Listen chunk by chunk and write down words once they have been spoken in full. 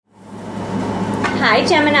Hi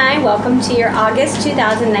Gemini, welcome to your August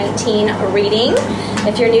 2019 reading.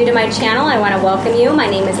 If you're new to my channel, I want to welcome you. My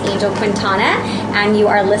name is Angel Quintana, and you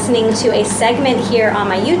are listening to a segment here on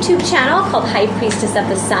my YouTube channel called High Priestess of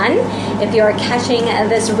the Sun. If you are catching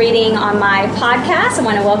this reading on my podcast, I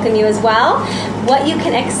want to welcome you as well. What you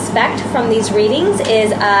can expect from these readings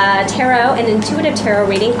is an intuitive tarot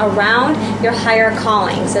reading around your higher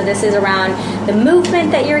calling. So this is around the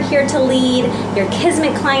movement that you're here to lead, your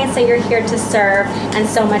kismet clients that you're here to serve, and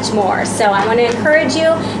so much more. So I want to encourage you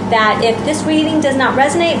that if this reading does not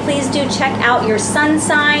resonate, please do check out your sun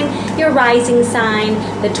sign, your rising sign,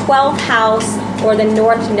 the 12th house, or the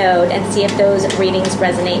north node, and see if those readings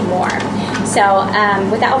resonate more. So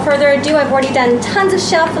without further ado, I've already done tons of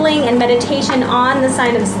shuffling and meditation on the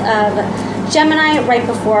sign of Gemini right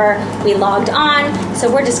before we logged on,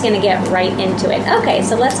 so we're just going to get right into it. Okay,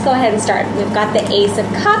 so let's go ahead and start. We've got the Ace of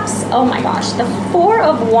Cups, oh my gosh, the Four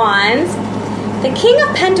of Wands, the King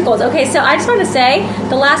of Pentacles. Okay, so I just want to say,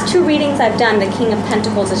 the last two readings I've done, the King of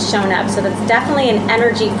Pentacles has shown up, so that's definitely an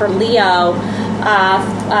energy for Leo,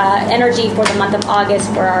 energy for the month of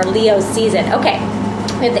August for our Leo season. Okay,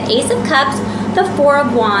 we have the Ace of Cups, the Four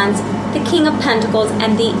of Wands, the King of Pentacles,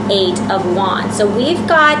 and the Eight of Wands. So we've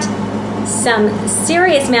got some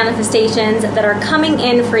serious manifestations that are coming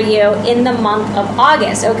in for you in the month of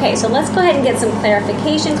August. Okay, so let's go ahead and get some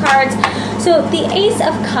clarification cards. So the Ace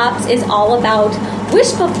of Cups is all about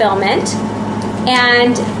wish fulfillment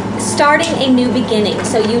and starting a new beginning.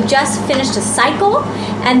 So you just finished a cycle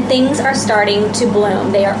and things are starting to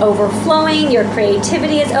bloom. They are overflowing. Your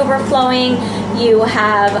creativity is overflowing. You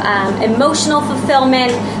have emotional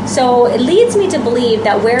fulfillment. So it leads me to believe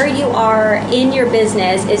that where you are in your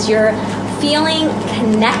business is you're feeling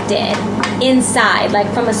connected inside,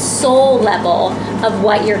 like from a soul level of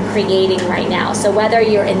what you're creating right now. So whether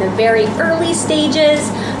you're in the very early stages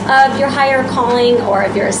of your higher calling, or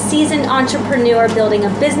if you're a seasoned entrepreneur building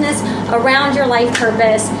a business around your life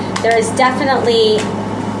purpose, there is definitely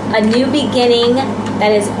a new beginning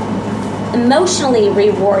that is emotionally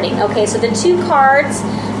rewarding. Okay, so the two cards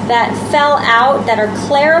that fell out that are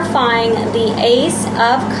clarifying the Ace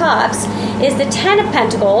of Cups is the Ten of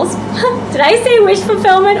Pentacles. Did I say wish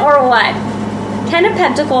fulfillment or what? Ten of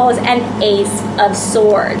Pentacles and Ace of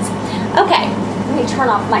Swords. Okay, let me turn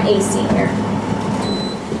off my AC here.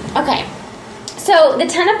 Okay, so the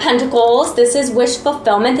Ten of Pentacles, this is wish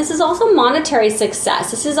fulfillment. This is also monetary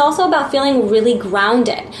success. This is also about feeling really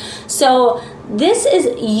grounded. So this is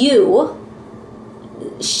you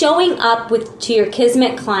showing up to your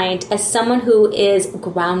kismet client as someone who is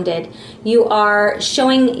grounded. You are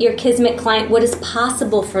showing your kismet client what is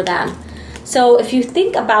possible for them. So if you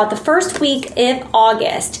think about the first week of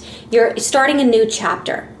August, you're starting a new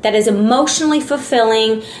chapter that is emotionally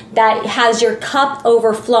fulfilling, that has your cup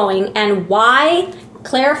overflowing. And why?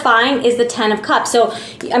 Clarifying is the Ten of Cups. So,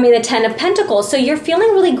 the Ten of Pentacles. So you're feeling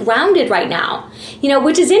really grounded right now,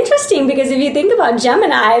 which is interesting because if you think about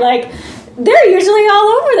Gemini, they're usually all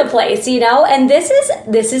over the place, and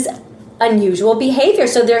this is unusual behavior.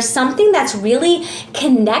 So there's something that's really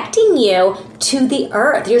connecting you to the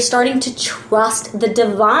earth. You're starting to trust the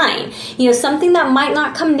divine, something that might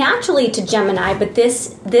not come naturally to Gemini, but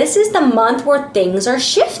this is the month where things are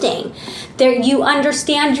shifting. There, you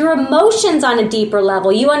understand your emotions on a deeper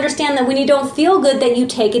level. You understand that when you don't feel good, that you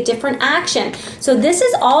take a different action. So this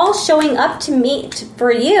is all showing up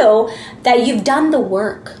for you that you've done the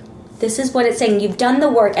work. This is what it's saying. You've done the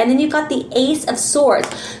work. And then you've got the Ace of Swords.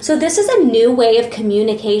 So this is a new way of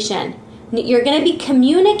communication. You're going to be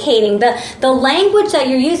communicating the language that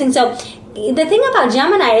you're using. So the thing about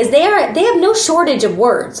Gemini is they have no shortage of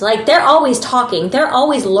words. They're always talking. They're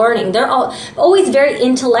always learning. They're always very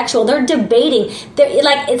intellectual. They're debating.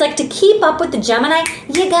 It's like to keep up with the Gemini,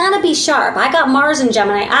 you gotta be sharp. I got Mars in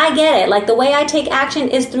Gemini. I get it. The way I take action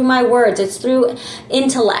is through my words. It's through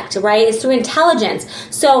intellect, right? It's through intelligence.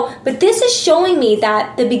 So, but this is showing me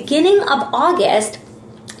that the beginning of August,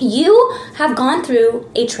 you have gone through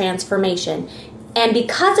a transformation. And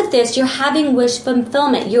because of this, you're having wish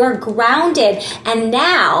fulfillment. You're grounded. And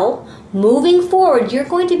now, moving forward, you're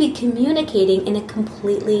going to be communicating in a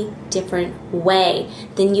completely different way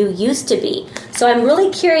than you used to be. So I'm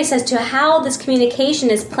really curious as to how this communication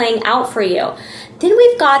is playing out for you. Then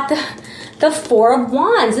we've got the Four of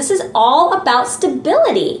Wands. This is all about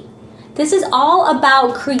stability. This is all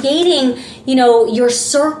about creating, your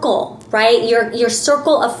circle, right? Your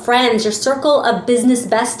circle of friends, your circle of business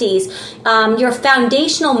besties, your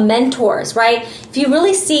foundational mentors, right? If you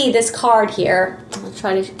really see this card here, I'll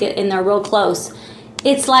try to get in there real close.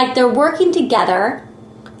 It's like they're working together,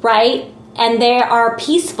 right? And they are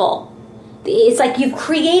peaceful. it's like you've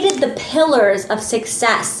created the pillars of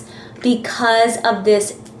success because of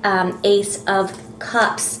this Ace of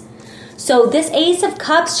Cups. So this Ace of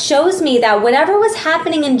Cups shows me that whatever was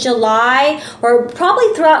happening in July, or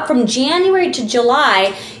probably throughout from January to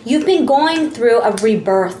July, you've been going through a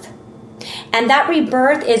rebirth. And that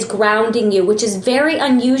rebirth is grounding you, which is very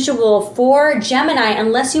unusual for Gemini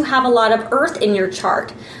unless you have a lot of Earth in your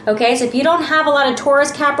chart. Okay, so if you don't have a lot of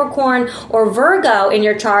Taurus, Capricorn, or Virgo in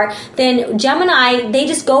your chart, then Gemini, they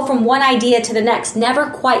just go from one idea to the next,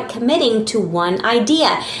 never quite committing to one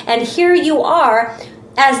idea. And here you are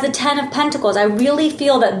as the Ten of Pentacles. I really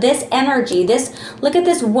feel that this energy, look at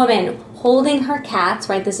this woman holding her cats,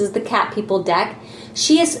 right? This is the Cat People deck.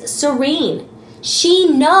 She is serene. She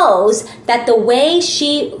knows that the way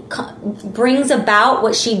she brings about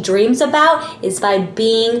what she dreams about is by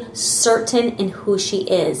being certain in who she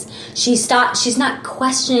is. She's not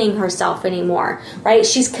questioning herself anymore, right?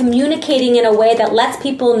 She's communicating in a way that lets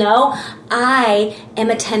people know, I am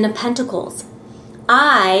a Ten of Pentacles.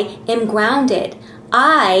 I am grounded.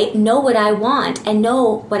 I know what I want and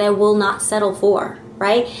know what I will not settle for,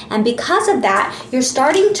 right? And because of that, you're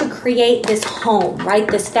starting to create this home, right?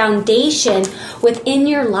 This foundation within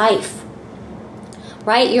your life,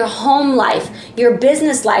 right? Your home life, your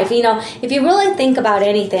business life. You know, if you really think about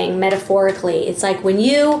anything metaphorically, it's like when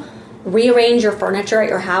you rearrange your furniture at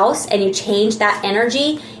your house and you change that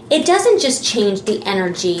energy, it doesn't just change the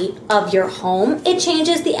energy of your home, it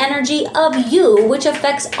changes the energy of you, which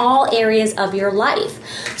affects all areas of your life.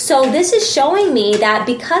 So this is showing me that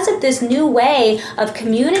because of this new way of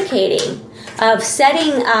communicating, of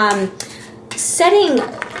showing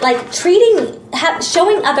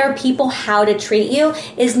other people how to treat you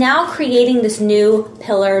is now creating this new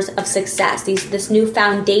pillars of success, this new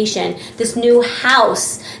foundation, this new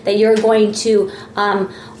house that you're going to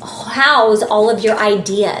house all of your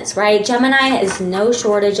ideas, right? Gemini has no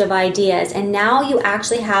shortage of ideas, and now you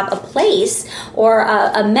actually have a place or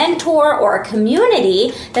a mentor or a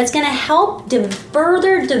community that's going to help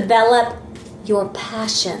further develop your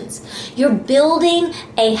passions. You're building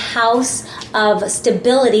a house of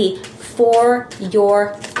stability for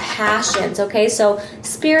your passions, okay? So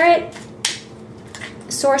spirit,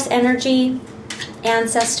 source energy,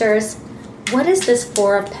 ancestors, what is this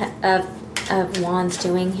Four of Wands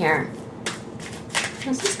doing here?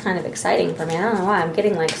 This is kind of exciting for me. I don't know why. I'm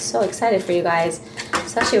getting like so excited for you guys,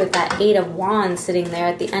 especially with that Eight of Wands sitting there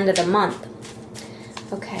at the end of the month.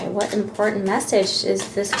 Okay, what important message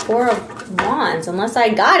is this Four of Wands? Unless I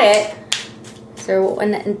got it, is there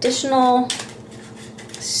an additional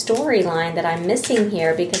storyline that I'm missing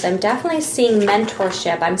here? Because I'm definitely seeing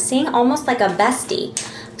mentorship. I'm seeing almost like a bestie.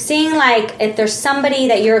 I'm seeing like if there's somebody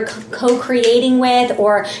that you're co-creating with,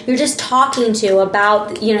 or you're just talking to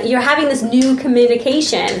about, you know, you're having this new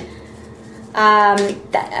communication.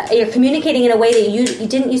 That you're communicating in a way that you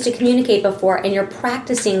didn't used to communicate before, and you're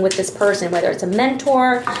practicing with this person, whether it's a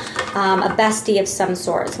mentor, a bestie of some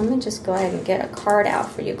sort. So let me just go ahead and get a card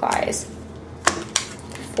out for you guys.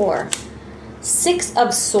 4. 6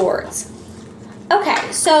 of Swords.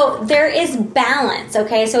 Okay, so there is balance,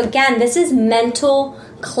 okay? So again, this is mental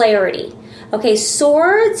clarity. Okay,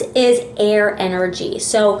 Swords is air energy.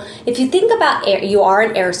 So if you think about air, you are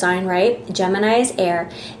an air sign, right? Gemini is air,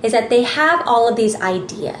 is that they have all of these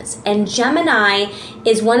ideas. And Gemini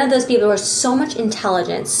is one of those people who have so much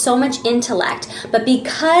intelligence, so much intellect, but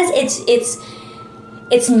because it's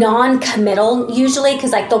non-committal usually,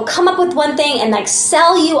 because like they'll come up with one thing and like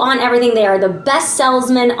sell you on everything. They are the best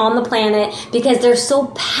salesman on the planet because they're so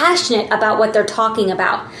passionate about what they're talking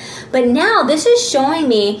about. But now this is showing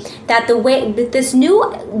me that this new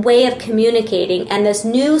way of communicating and this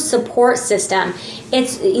new support system,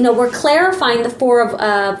 it's, you know, we're clarifying the Four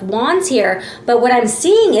of Wands here, but what I'm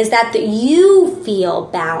seeing is that you feel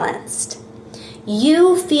balanced.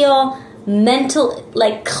 You feel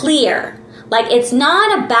like clear. Like it's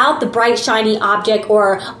not about the bright, shiny object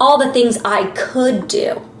or all the things I could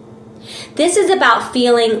do. This is about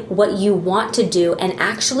feeling what you want to do and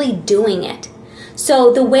actually doing it.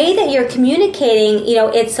 So the way that you're communicating, you know,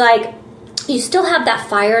 it's like you still have that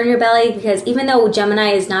fire in your belly, because even though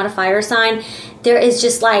Gemini is not a fire sign, there is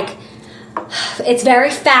just like, it's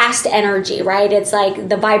very fast energy, right? It's like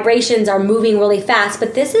the vibrations are moving really fast,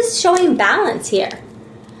 but this is showing balance here.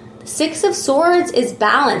 6 of Swords is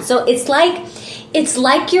balance. So it's like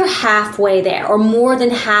you're halfway there or more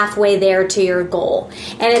than halfway there to your goal.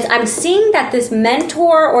 And I'm seeing that this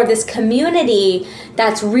mentor or this community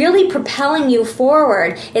that's really propelling you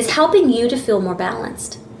forward is helping you to feel more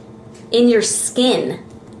balanced in your skin.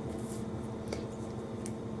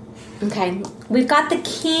 Okay, we've got the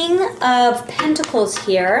King of Pentacles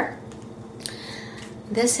here.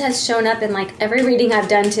 This has shown up in like every reading I've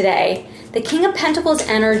done today. The King of Pentacles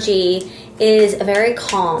energy is very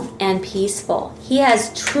calm and peaceful. He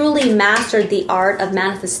has truly mastered the art of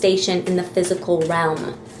manifestation in the physical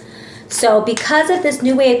realm. So because of this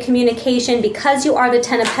new way of communication, because you are the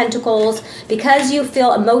Ten of Pentacles, because you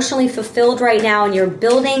feel emotionally fulfilled right now and you're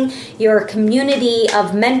building your community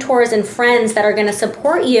of mentors and friends that are going to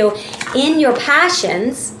support you in your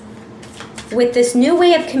passions, with this new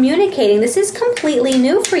way of communicating, this is completely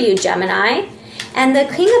new for you, Gemini. And the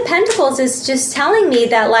King of Pentacles is just telling me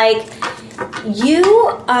that, like, you,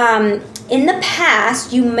 in the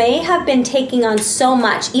past, you may have been taking on so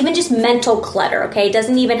much, even just mental clutter, okay? It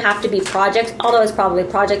doesn't even have to be projects, although it's probably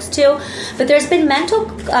projects too. But there's been mental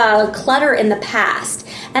clutter in the past.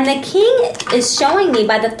 And the King is showing me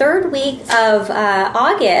by the third week of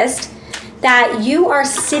August that you are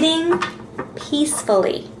sitting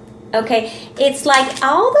peacefully. Okay, it's like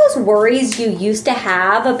all those worries you used to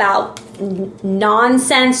have about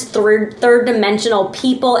nonsense, third dimensional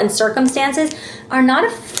people and circumstances are not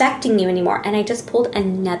affecting you anymore. And I just pulled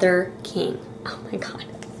another king. Oh my God.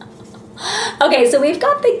 Okay, so we've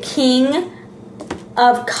got the King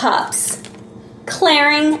of Cups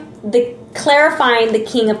clarifying the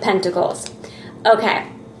King of Pentacles. Okay,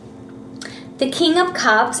 the King of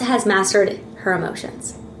Cups has mastered her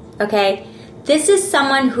emotions. Okay. This is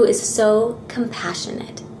someone who is so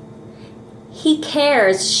compassionate. He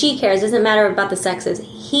cares, she cares, doesn't matter about the sexes.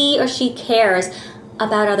 He or she cares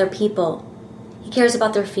about other people. He cares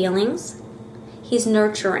about their feelings. He's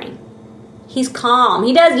nurturing. He's calm.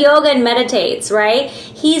 He does yoga and meditates, right?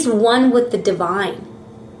 He's one with the divine.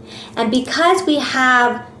 And because we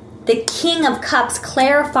have the King of Cups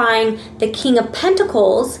clarifying the King of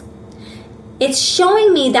Pentacles, it's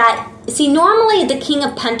showing me that, see, normally the King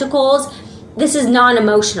of Pentacles, this is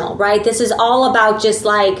non-emotional, right? This is all about just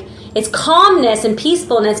like, it's calmness and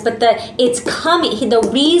peacefulness, but it's coming. The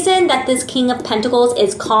reason that this King of Pentacles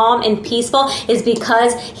is calm and peaceful is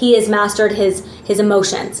because he has mastered his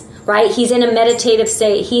emotions, right? He's in a meditative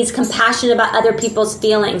state. He's compassionate about other people's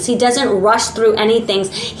feelings. He doesn't rush through anything.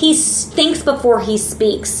 He thinks before he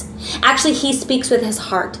speaks. Actually, he speaks with his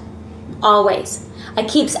heart, always.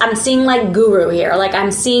 I'm seeing like guru here. Like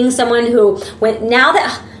I'm seeing someone who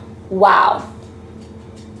wow.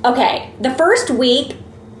 Okay, the first week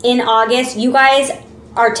in August, you guys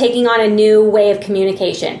are taking on a new way of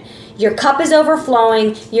communication. Your cup is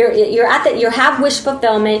overflowing. You have wish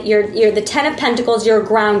fulfillment. You're the Ten of Pentacles. You're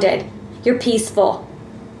grounded. You're peaceful.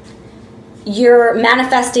 You're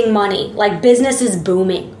manifesting money. Like business is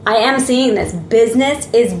booming. I am seeing this. Business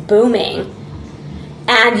is booming.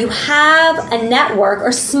 And you have a network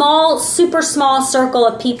or super small circle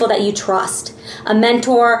of people that you trust. A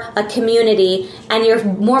mentor, a community, and you're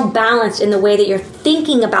more balanced in the way that you're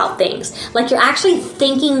thinking about things. Like you're actually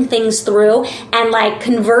thinking things through and like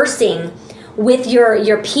conversing with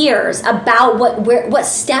your peers about what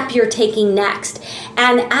step you're taking next.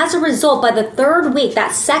 And as a result, by the third week,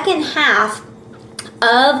 that second half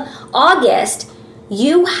of August,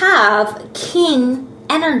 you have King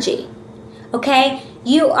energy. Okay?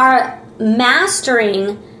 You are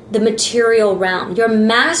mastering the material realm. You're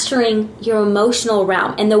mastering your emotional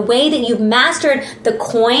realm. And the way that you've mastered the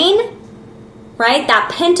coin, right,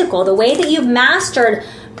 that pentacle, the way that you've mastered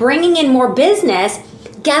bringing in more business,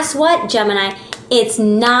 guess what, Gemini? It's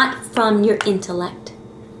not from your intellect.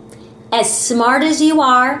 As smart as you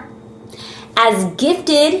are, as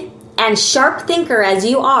gifted and sharp thinker as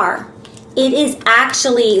you are, it is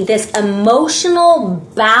actually this emotional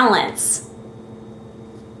balance.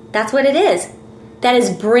 That's what it is. That is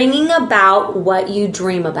bringing about what you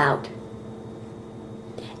dream about.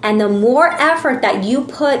 And the more effort that you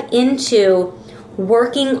put into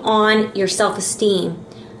working on your self-esteem,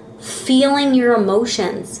 feeling your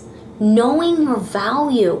emotions, knowing your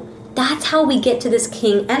value, that's how we get to this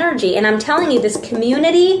King energy. And I'm telling you, this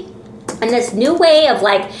community and this new way of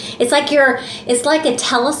like, it's like a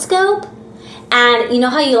telescope, and you know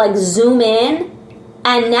how you like zoom in,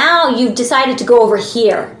 and now you've decided to go over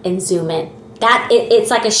here and zoom in. It's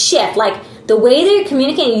like a shift. Like the way that you're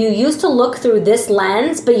communicating, you used to look through this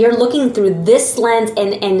lens, but you're looking through this lens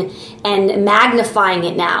and magnifying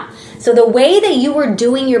it now. So the way that you were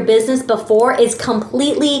doing your business before is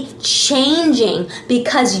completely changing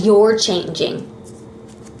because you're changing.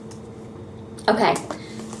 Okay.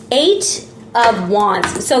 8 of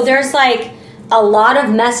Wands. So there's like a lot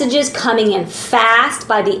of messages coming in fast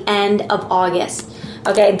by the end of August.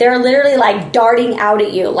 Okay, they're literally like darting out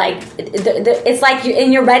at you. Like it's like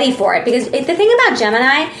you're ready for it. Because the thing about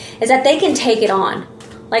Gemini is that they can take it on.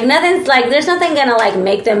 Like nothing's like, there's nothing gonna like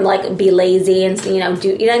make them like be lazy and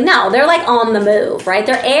no, they're like on the move, right?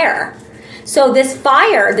 They're air. So this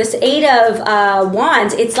fire, this 8 of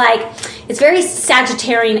Wands, it's like, it's very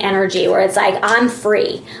Sagittarian energy where it's like, I'm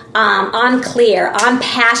free, I'm clear, I'm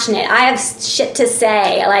passionate, I have shit to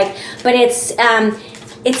say, like, but it's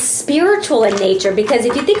spiritual in nature, because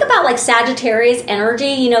if you think about like Sagittarius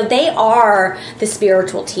energy, they are the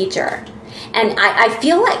spiritual teacher. And I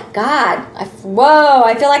feel like, God, I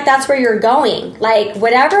feel like that's where you're going. Like,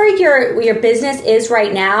 whatever your business is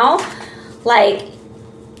right now, like,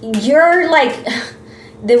 you're like,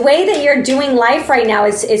 the way that you're doing life right now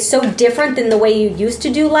is so different than the way you used to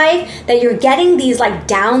do life, that you're getting these like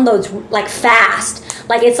downloads like fast.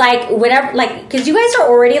 Like, it's like whatever, like, because you guys are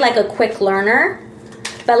already like a quick learner.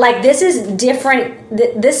 But like, this is different.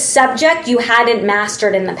 This subject you hadn't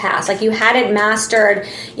mastered in the past. Like, you hadn't mastered,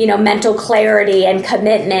 mental clarity and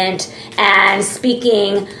commitment and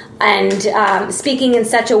speaking in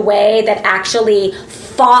such a way that actually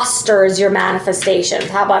fosters your manifestations.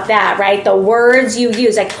 How about that, right? The words you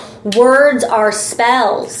use, like, words are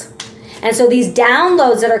spells. And so these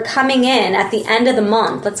downloads that are coming in at the end of the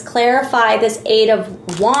month, let's clarify this 8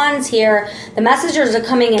 of Wands here. The messages are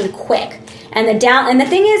coming in quick. And the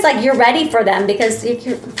thing is, like, you're ready for them, because if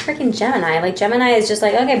you're freaking Gemini, like, Gemini is just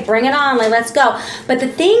like, okay, bring it on, like, let's go. But the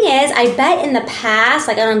thing is, I bet in the past,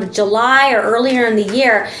 like, I don't know, July or earlier in the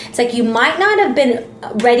year, it's like you might not have been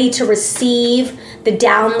ready to receive the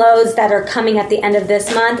downloads that are coming at the end of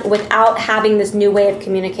this month without having this new way of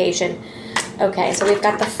communication. Okay, so we've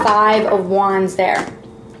got the 5 of Wands there.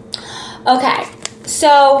 Okay,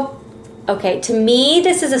 so, to me,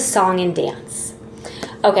 this is a song and dance.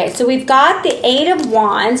 Okay, so we've got the 8 of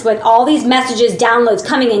Wands with all these messages, downloads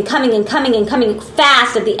coming in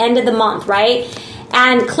fast at the end of the month, right?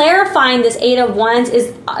 And clarifying this 8 of Wands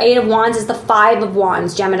is the 5 of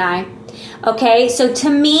Wands, Gemini. Okay, so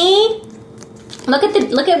to me, look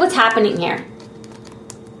at what's happening here.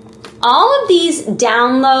 All of these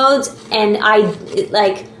downloads and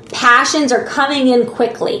passions are coming in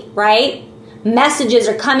quickly, right? Messages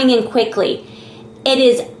are coming in quickly. It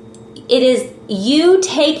is you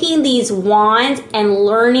taking these wands and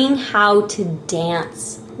learning how to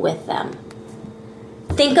dance with them.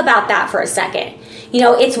 Think about that for a second.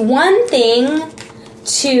 It's one thing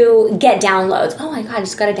to get downloads. Oh my God, I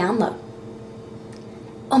just got a download.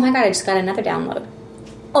 Oh my God, I just got another download.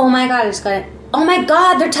 Oh my God, oh my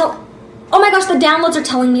God, oh my gosh, the downloads are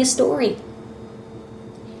telling me a story.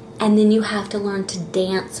 And then you have to learn to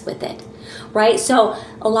dance with it. Right? So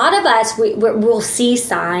a lot of us, we'll see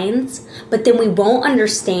signs, but then we won't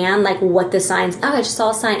understand like what the signs, I just saw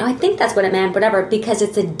a sign. I think that's what it meant, whatever, because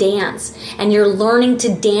it's a dance and you're learning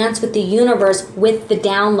to dance with the universe with the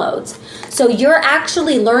downloads. So you're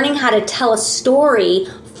actually learning how to tell a story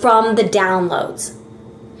from the downloads.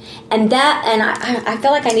 And I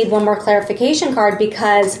feel like I need one more clarification card,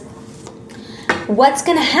 because what's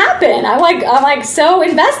going to happen? I'm like so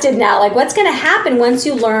invested now. Like, what's going to happen once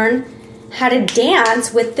you learn how to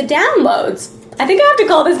dance with the downloads? I think I have to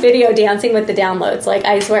call this video Dancing with the Downloads. Like,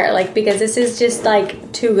 I swear, like, because this is just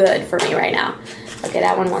like too good for me right now. Okay,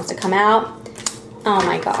 that one wants to come out. Oh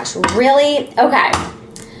my gosh, really? Okay.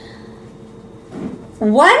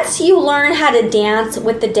 Once you learn how to dance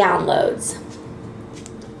with the downloads,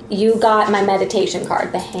 you got my meditation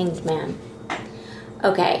card, the Hanged Man.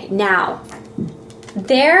 Okay, now,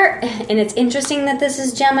 and it's interesting that this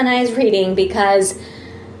is Gemini's reading, because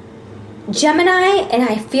Gemini, and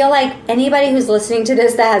I feel like anybody who's listening to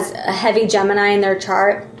this that has a heavy Gemini in their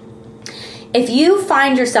chart, if you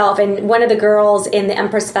find yourself, and one of the girls in the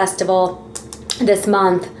Empress Festival this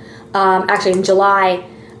month, actually in July,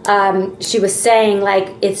 she was saying,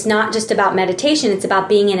 like, it's not just about meditation, it's about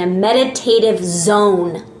being in a meditative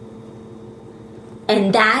zone.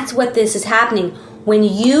 And that's what this is happening. When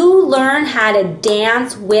you learn how to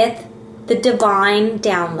dance with the divine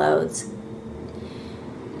downloads,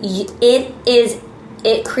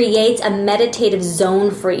 it creates a meditative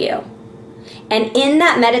zone for you. And in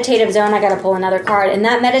that meditative zone, I got to pull another card. In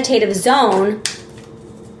that meditative zone,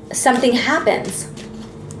 something happens.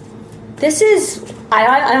 This is,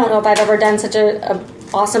 I don't know if I've ever done such a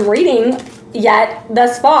awesome reading yet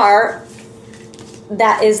thus far.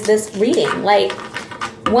 That is this reading. Like,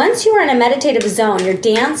 once you're in a meditative zone, you're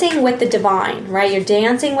dancing with the divine, right? You're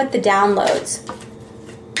dancing with the downloads.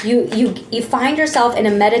 You find yourself in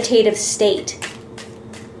a meditative state,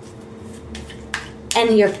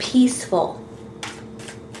 and you're peaceful.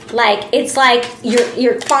 Like, it's like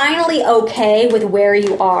you're finally okay with where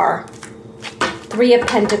you are. 3 of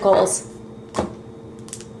Pentacles.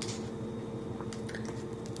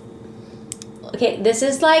 Okay, this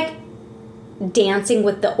is like dancing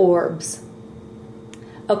with the orbs.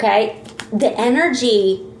 Okay, the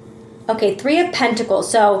energy. Okay, Three of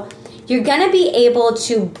Pentacles. So you're going to be able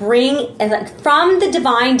to bring from the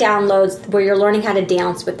divine downloads where you're learning how to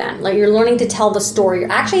dance with them. Like you're learning to tell the story.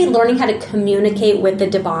 You're actually learning how to communicate with the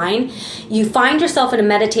divine. You find yourself in a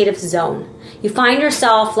meditative zone. You find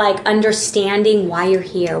yourself like understanding why you're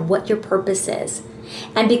here, what your purpose is.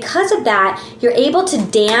 And because of that, you're able to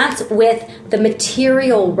dance with the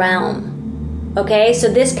material realm. Okay, so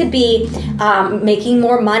this could be making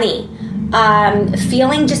more money.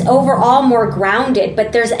 Feeling just overall more grounded,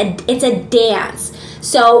 but it's a dance.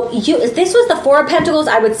 So if this was the Four of Pentacles,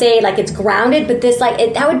 I would say like it's grounded, but this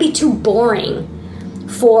that would be too boring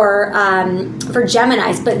for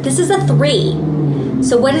Geminis. But this is a 3.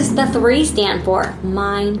 So what does the 3 stand for?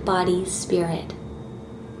 Mind, body, spirit.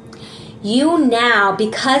 You now,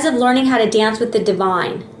 because of learning how to dance with the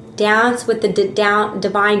divine, dance with the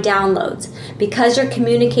divine downloads, because you're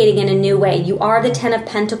communicating in a new way. You are the 10 of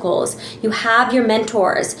Pentacles. You have your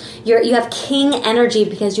mentors. You have king energy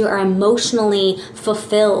because you are emotionally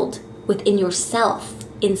fulfilled within yourself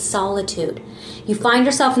in solitude. You find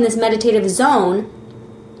yourself in this meditative zone,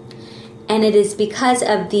 and it is because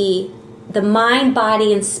of the mind,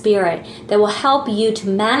 body, and spirit that will help you to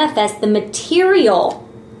manifest the material.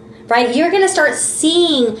 Right? You're going to start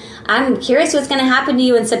seeing, I'm curious what's going to happen to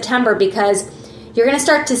you in September, because you're going to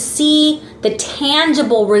start to see the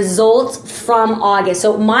tangible results from August.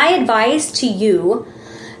 So my advice to you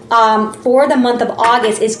for the month of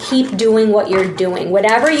August is keep doing what you're doing.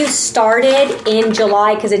 Whatever you started in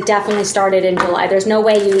July, because it definitely started in July. There's no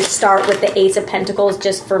way you start with the Ace of Pentacles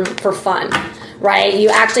just for fun. Right? You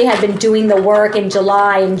actually had been doing the work in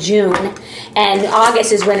July and June, and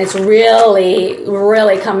August is when it's really,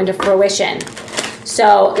 really coming to fruition.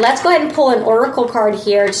 So let's go ahead and pull an oracle card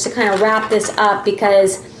here just to kind of wrap this up,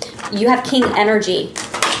 because you have king energy.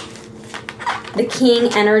 The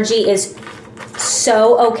king energy is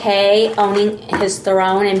so okay owning his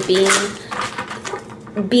throne and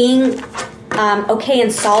being okay in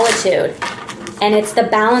solitude. And it's the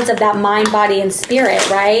balance of that mind, body, and spirit,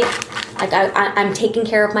 right? Like I'm taking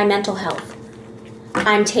care of my mental health.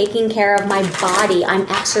 I'm taking care of my body. I'm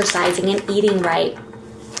exercising and eating right.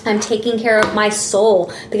 I'm taking care of my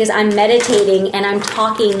soul because I'm meditating and I'm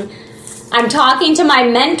talking to my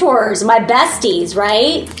mentors, my besties,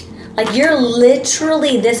 right? Like you're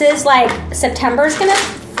literally, this is like, September's gonna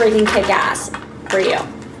freaking kick ass for you.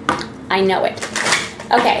 I know it.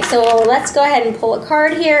 Okay, so let's go ahead and pull a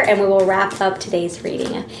card here and we will wrap up today's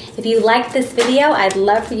reading. If you liked this video, I'd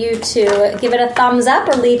love for you to give it a thumbs up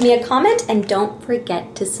or leave me a comment, and don't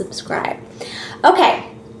forget to subscribe.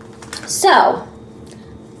 Okay, so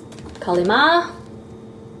Kalima,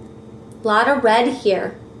 a lot of red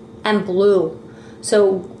here and blue.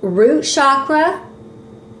 So root chakra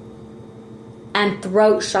and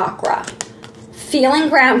throat chakra. Feeling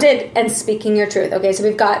grounded and speaking your truth. Okay, so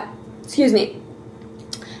we've got,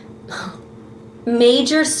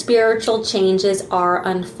 major spiritual changes are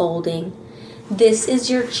unfolding. This is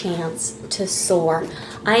your chance to soar.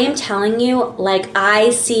 I am telling you, like, I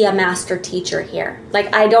see a master teacher here.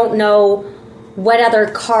 Like, I don't know what other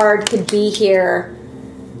card could be here,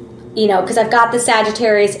 because I've got the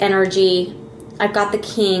Sagittarius energy. I've got the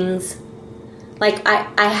Kings. Like,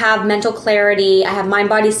 I have mental clarity. I have mind,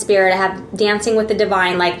 body, spirit. I have dancing with the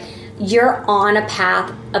divine. Like, you're on a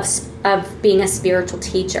path of being a spiritual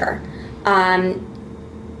teacher.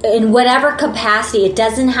 In whatever capacity. It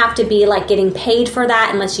doesn't have to be like getting paid for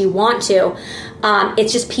that unless you want to.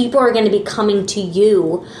 It's just people are going to be coming to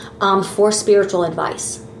you for spiritual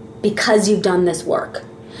advice because you've done this work.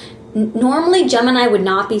 Normally, Gemini would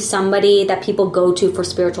not be somebody that people go to for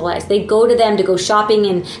spiritual advice. They go to them to go shopping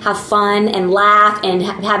and have fun and laugh and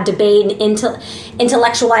have debate and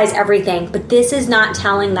intellectualize everything. But this is not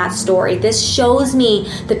telling that story. This shows me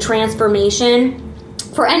the transformation.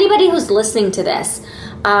 For anybody who's listening to this,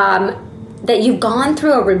 that you've gone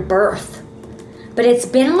through a rebirth, but it's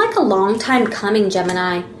been like a long time coming,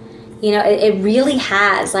 Gemini. It really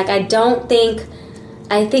has. Like, I think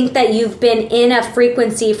that you've been in a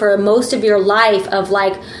frequency for most of your life of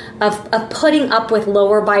putting up with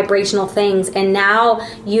lower vibrational things, and now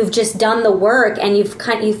you've just done the work and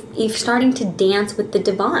you're starting to dance with the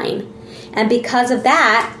divine, and because of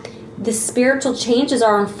that, the spiritual changes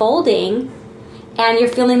are unfolding. And you're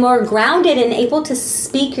feeling more grounded and able to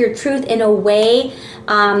speak your truth in a way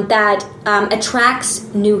that attracts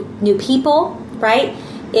new people, right?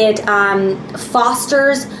 It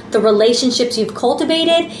fosters the relationships you've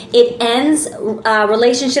cultivated. It ends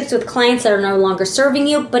relationships with clients that are no longer serving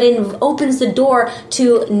you, but it opens the door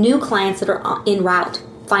to new clients that are en route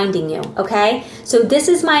finding you. Okay, so this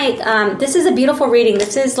is my this is a beautiful reading.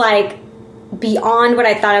 This is like beyond what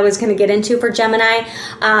I thought I was going to get into for Gemini.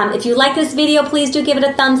 If you like this video, please do give it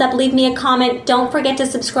a thumbs up, leave me a comment. Don't forget to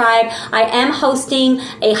subscribe. I am hosting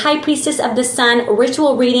a High Priestess of the Sun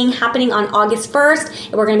ritual reading happening on August 1st.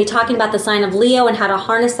 And we're going to be talking about the sign of Leo and how to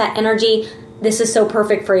harness that energy. This is so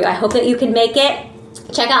perfect for you. I hope that you can make it.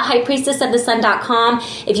 Check out highpriestessofthesun.com.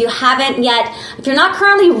 If you haven't yet, if you're not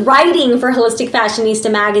currently writing for Holistic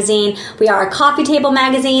Fashionista magazine, we are a coffee table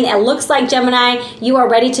magazine. It looks like, Gemini, you are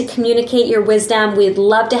ready to communicate your wisdom. We'd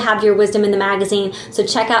love to have your wisdom in the magazine. So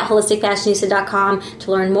check out holisticfashionista.com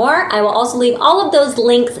to learn more. I will also leave all of those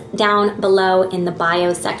links down below in the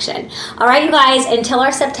bio section. All right, you guys, until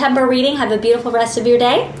our September reading, have a beautiful rest of your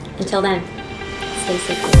day. Until then, stay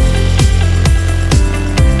safe.